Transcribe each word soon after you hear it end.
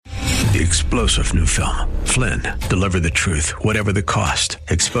The explosive new film, Flynn, deliver the truth, whatever the cost,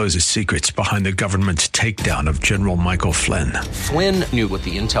 exposes secrets behind the government's takedown of General Michael Flynn. Flynn knew what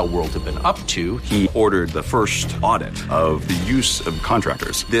the intel world had been up to. He ordered the first audit of the use of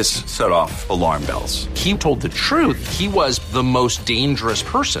contractors. This set off alarm bells. He told the truth. He was the most dangerous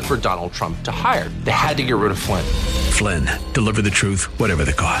person for Donald Trump to hire. They had to get rid of Flynn. Flynn, deliver the truth, whatever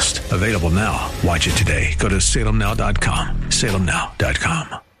the cost. Available now. Watch it today. Go to salemnow.com.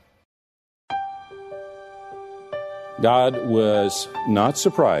 salemnow.com. God was not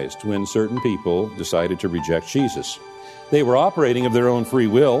surprised when certain people decided to reject Jesus. They were operating of their own free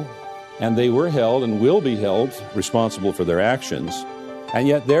will, and they were held and will be held responsible for their actions, and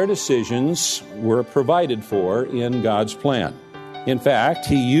yet their decisions were provided for in God's plan. In fact,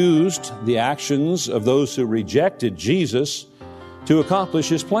 He used the actions of those who rejected Jesus to accomplish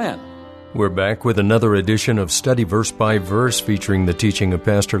His plan. We're back with another edition of Study Verse by Verse featuring the teaching of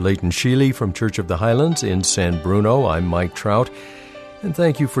Pastor Leighton Sheely from Church of the Highlands in San Bruno. I'm Mike Trout, and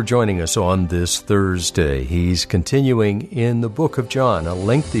thank you for joining us on this Thursday. He's continuing in the book of John, a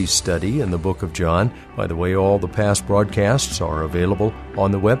lengthy study in the book of John. By the way, all the past broadcasts are available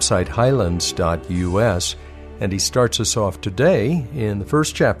on the website highlands.us, and he starts us off today in the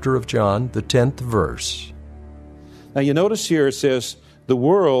first chapter of John, the 10th verse. Now you notice here it says, "The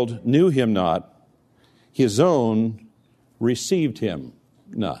world knew Him not, His own received Him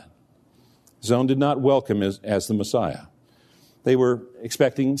not." His own did not welcome Him as the Messiah. They were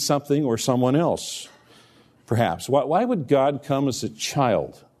expecting something or someone else, perhaps. Why would God come as a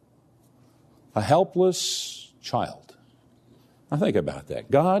child? A helpless child. Now think about that.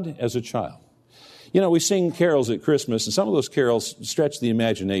 God as a child. You know, we sing carols at Christmas, and some of those carols stretch the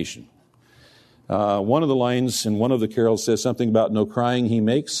imagination. One of the lines in one of the carols says something about no crying He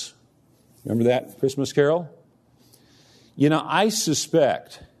makes. Remember that Christmas carol? You know, I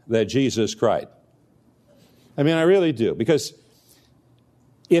suspect that Jesus cried. I mean, I really do. Because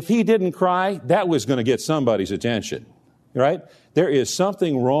if He didn't cry, that was going to get somebody's attention. Right? There is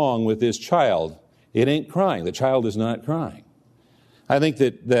something wrong with this child. It ain't crying. The child is not crying. I think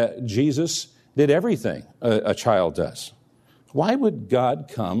that Jesus did everything a child does. Why would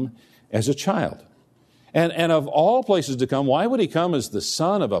God come as a child? And of all places to come, why would He come as the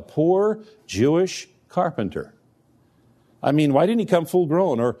son of a poor Jewish carpenter? I mean, why didn't He come full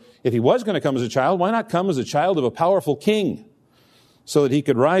grown? Or if He was going to come as a child, why not come as a child of a powerful king so that He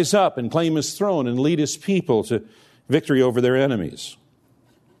could rise up and claim His throne and lead His people to victory over their enemies?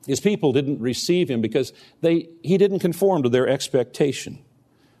 His people didn't receive Him because He didn't conform to their expectation.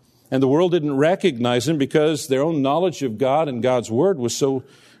 And the world didn't recognize Him because their own knowledge of God and God's Word was so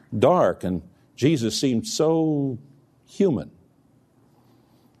dark, and Jesus seemed so human.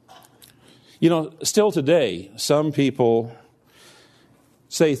 You know, still today, some people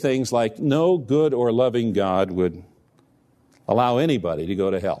say things like, no good or loving God would allow anybody to go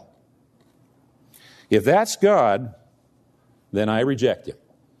to hell. If that's God, then I reject Him.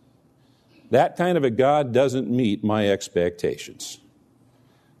 That kind of a God doesn't meet my expectations.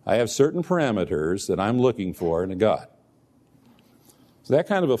 I have certain parameters that I'm looking for in a God. So that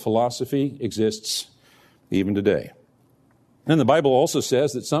kind of a philosophy exists even today. And the Bible also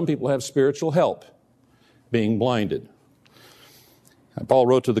says that some people have spiritual help, being blinded. Paul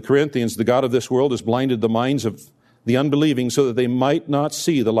wrote to the Corinthians, "The God of this world has blinded the minds of the unbelieving so that they might not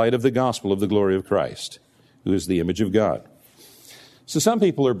see the light of the gospel of the glory of Christ, who is the image of God." So some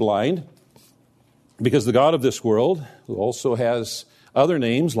people are blind because the God of this world, who also has other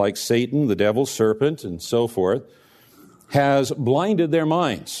names like Satan, the devil, serpent, and so forth, has blinded their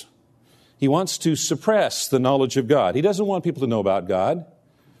minds. He wants to suppress the knowledge of God. He doesn't want people to know about God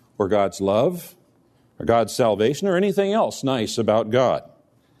or God's love or God's salvation or anything else nice about God.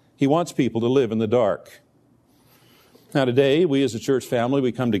 He wants people to live in the dark. Now today, we as a church family,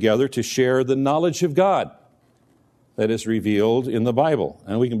 we come together to share the knowledge of God that is revealed in the Bible.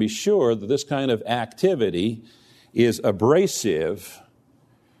 And we can be sure that this kind of activity is abrasive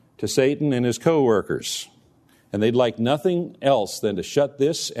to Satan and his co-workers. And they'd like nothing else than to shut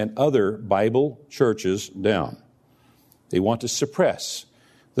this and other Bible churches down. They want to suppress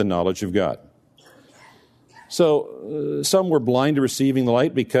the knowledge of God. So some were blind to receiving the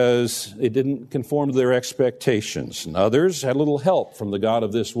light because it didn't conform to their expectations. And others had little help from the God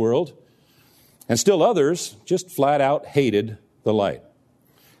of this world. And still others just flat out hated the light.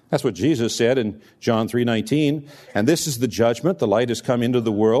 That's what Jesus said in John 3:19. "And this is the judgment, the light has come into the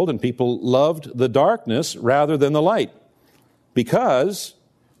world, and people loved the darkness rather than the light, because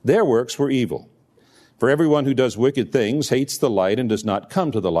their works were evil. For everyone who does wicked things hates the light and does not come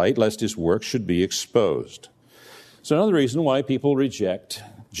to the light, lest his works should be exposed." So another reason why people reject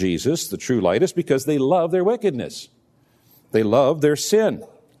Jesus, the true light, is because they love their wickedness. They love their sin.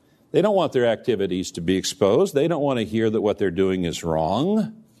 They don't want their activities to be exposed. They don't want to hear that what they're doing is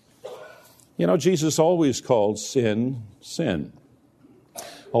wrong. You know, Jesus always called sin, sin.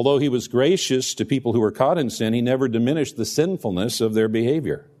 Although he was gracious to people who were caught in sin, he never diminished the sinfulness of their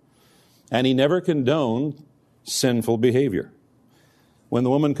behavior. And he never condoned sinful behavior. When the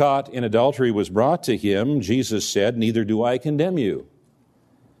woman caught in adultery was brought to him, Jesus said, "Neither do I condemn you."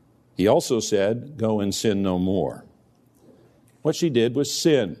 He also said, "Go and sin no more." What she did was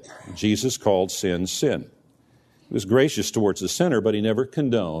sin. Jesus called sin, sin. He was gracious towards the sinner, but he never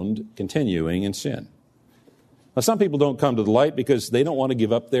condoned continuing in sin. Now, some people don't come to the light because they don't want to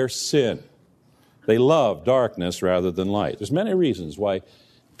give up their sin. They love darkness rather than light. There's many reasons why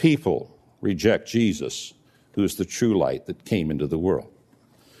people reject Jesus, who is the true light that came into the world.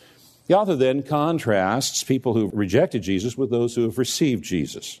 The author then contrasts people who rejected Jesus with those who have received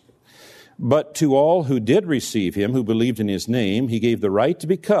Jesus. But to all who did receive him, who believed in his name, he gave the right to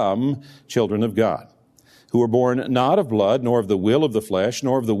become children of God, who were born not of blood, nor of the will of the flesh,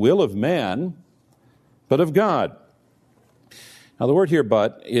 nor of the will of man, but of God. Now the word here,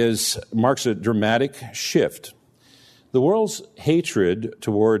 but, marks a dramatic shift. The world's hatred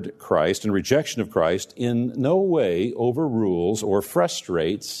toward Christ and rejection of Christ in no way overrules or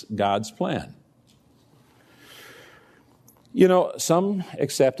frustrates God's plan. You know, some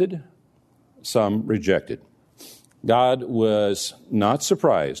accepted, some rejected. God was not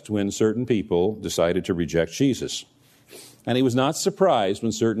surprised when certain people decided to reject Jesus. And he was not surprised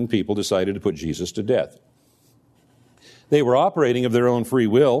when certain people decided to put Jesus to death. They were operating of their own free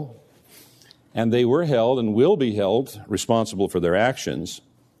will, and they were held and will be held responsible for their actions.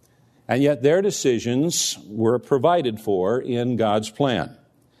 And yet their decisions were provided for in God's plan.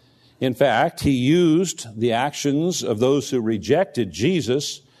 In fact, he used the actions of those who rejected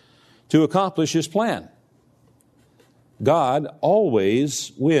Jesus to accomplish his plan. God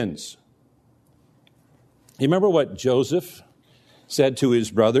always wins. You remember what Joseph said to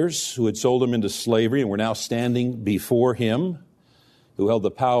his brothers who had sold him into slavery and were now standing before him, who held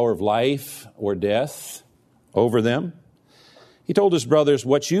the power of life or death over them? He told his brothers,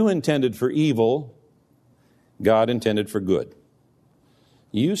 "What you intended for evil, God intended for good.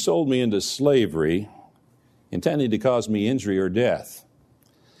 You sold me into slavery, intending to cause me injury or death.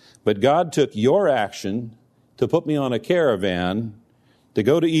 But God took your action to put me on a caravan to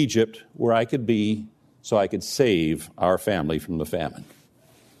go to Egypt where I could be so I could save our family from the famine."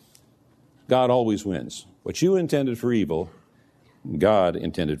 God always wins. What you intended for evil, God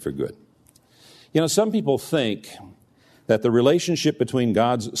intended for good. You know, some people think that the relationship between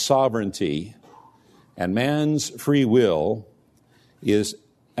God's sovereignty and man's free will is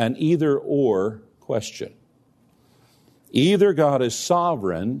an either-or question. Either God is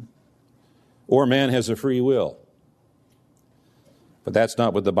sovereign or man has a free will. But that's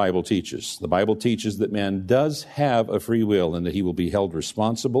not what the Bible teaches. The Bible teaches that man does have a free will and that he will be held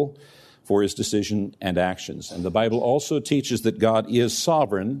responsible for his decision and actions. And the Bible also teaches that God is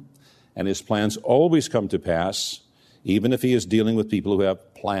sovereign and his plans always come to pass, even if he is dealing with people who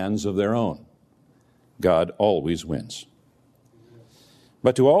have plans of their own. God always wins.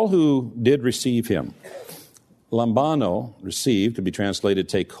 But to all who did receive him, lambano, receive, could be translated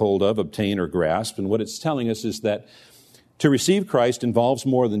take hold of, obtain, or grasp. And what it's telling us is that to receive Christ involves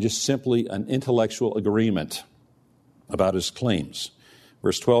more than just simply an intellectual agreement about his claims.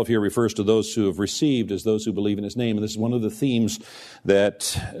 Verse 12 here refers to those who have received as those who believe in his name. And this is one of the themes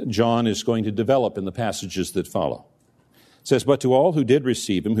that John is going to develop in the passages that follow. It says, "But to all who did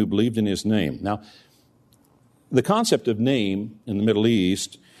receive him, who believed in his name." Now, the concept of name in the Middle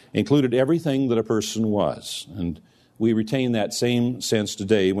East included everything that a person was. And we retain that same sense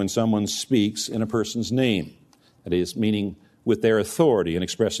today when someone speaks in a person's name. That is, meaning with their authority and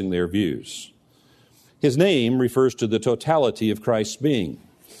expressing their views. His name refers to the totality of Christ's being,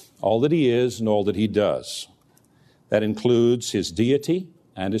 all that he is and all that he does. That includes his deity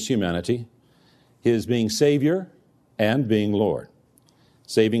and his humanity, his being Savior and being Lord.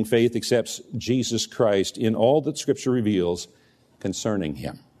 Saving faith accepts Jesus Christ in all that Scripture reveals concerning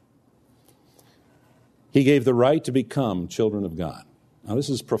him. He gave the right to become children of God. Now, this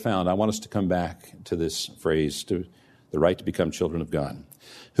is profound. I want us to come back to this phrase, to the right to become children of God.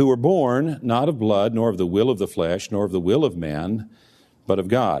 Who were born not of blood, nor of the will of the flesh, nor of the will of man, but of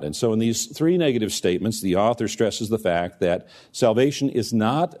God. And so in these three negative statements, the author stresses the fact that salvation is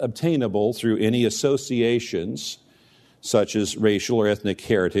not obtainable through any associations, such as racial or ethnic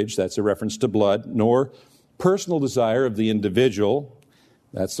heritage, that's a reference to blood, nor personal desire of the individual,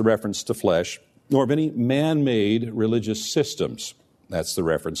 that's the reference to flesh, nor of any man-made religious systems, That's the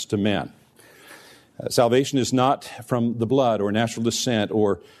reference to man. Salvation is not from the blood or natural descent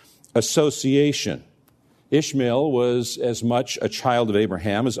or association. Ishmael was as much a child of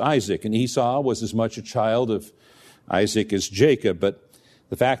Abraham as Isaac, and Esau was as much a child of Isaac as Jacob. But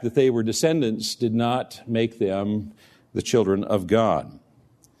the fact that they were descendants did not make them the children of God.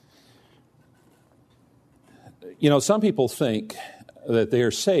 You know, some people think that they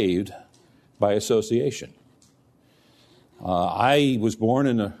are saved by association. I was born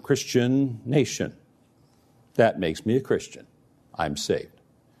in a Christian nation. That makes me a Christian. I'm saved.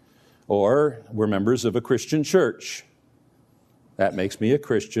 Or we're members of a Christian church. That makes me a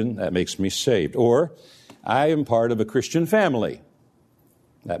Christian. That makes me saved. Or I am part of a Christian family.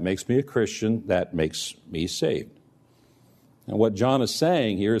 That makes me a Christian. That makes me saved. And what John is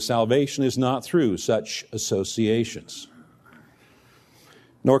saying here is salvation is not through such associations.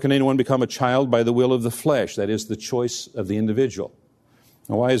 Nor can anyone become a child by the will of the flesh. That is the choice of the individual.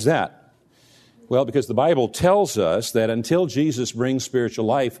 Now, why is that? Well, because the Bible tells us that until Jesus brings spiritual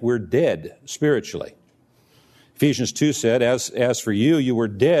life, we're dead spiritually. Ephesians 2 said, as for you, you were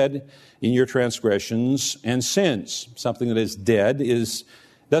dead in your transgressions and sins. Something that is dead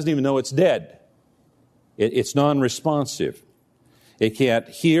doesn't even know it's dead. It's non-responsive. It can't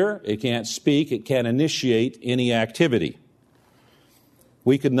hear, it can't speak, it can't initiate any activity.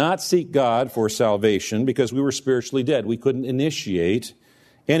 We could not seek God for salvation because we were spiritually dead. We couldn't initiate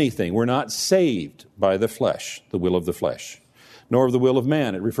anything. We're not saved by the flesh, the will of the flesh, nor of the will of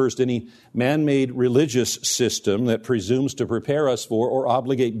man. It refers to any man-made religious system that presumes to prepare us for or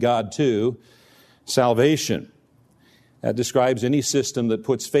obligate God to salvation. That describes any system that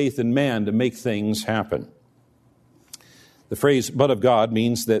puts faith in man to make things happen. The phrase, but of God,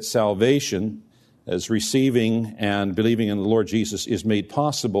 means that salvation, as receiving and believing in the Lord Jesus, is made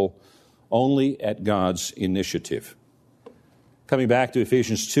possible only at God's initiative. Coming back to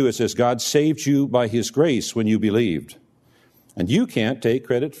Ephesians 2, it says, God saved you by His grace when you believed. And you can't take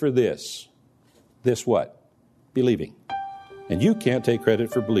credit for this. This what? Believing. And you can't take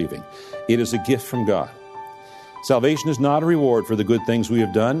credit for believing. It is a gift from God. Salvation is not a reward for the good things we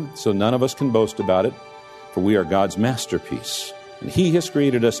have done, so none of us can boast about it, for we are God's masterpiece. And He has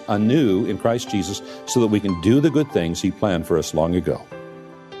created us anew in Christ Jesus so that we can do the good things He planned for us long ago.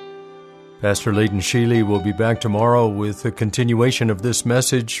 Pastor Leighton Sheely will be back tomorrow with a continuation of this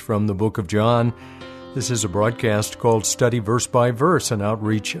message from the book of John. This is a broadcast called Study Verse by Verse, an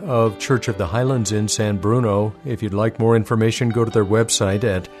outreach of Church of the Highlands in San Bruno. If you'd like more information, go to their website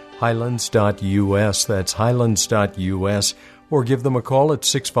at highlands.us. That's highlands.us. Or give them a call at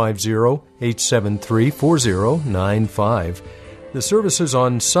 650-873-4095. The services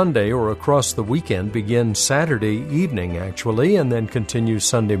on Sunday or across the weekend begin Saturday evening, actually, and then continue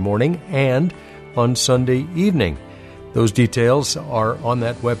Sunday morning and on Sunday evening. Those details are on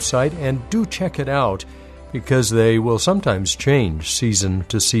that website, and do check it out because they will sometimes change season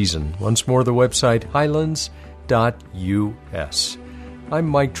to season. Once more, the website, highlands.us. I'm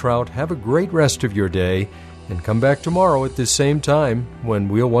Mike Trout. Have a great rest of your day, and come back tomorrow at this same time when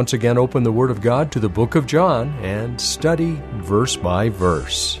we'll once again open the Word of God to the book of John and study verse by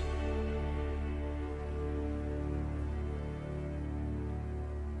verse.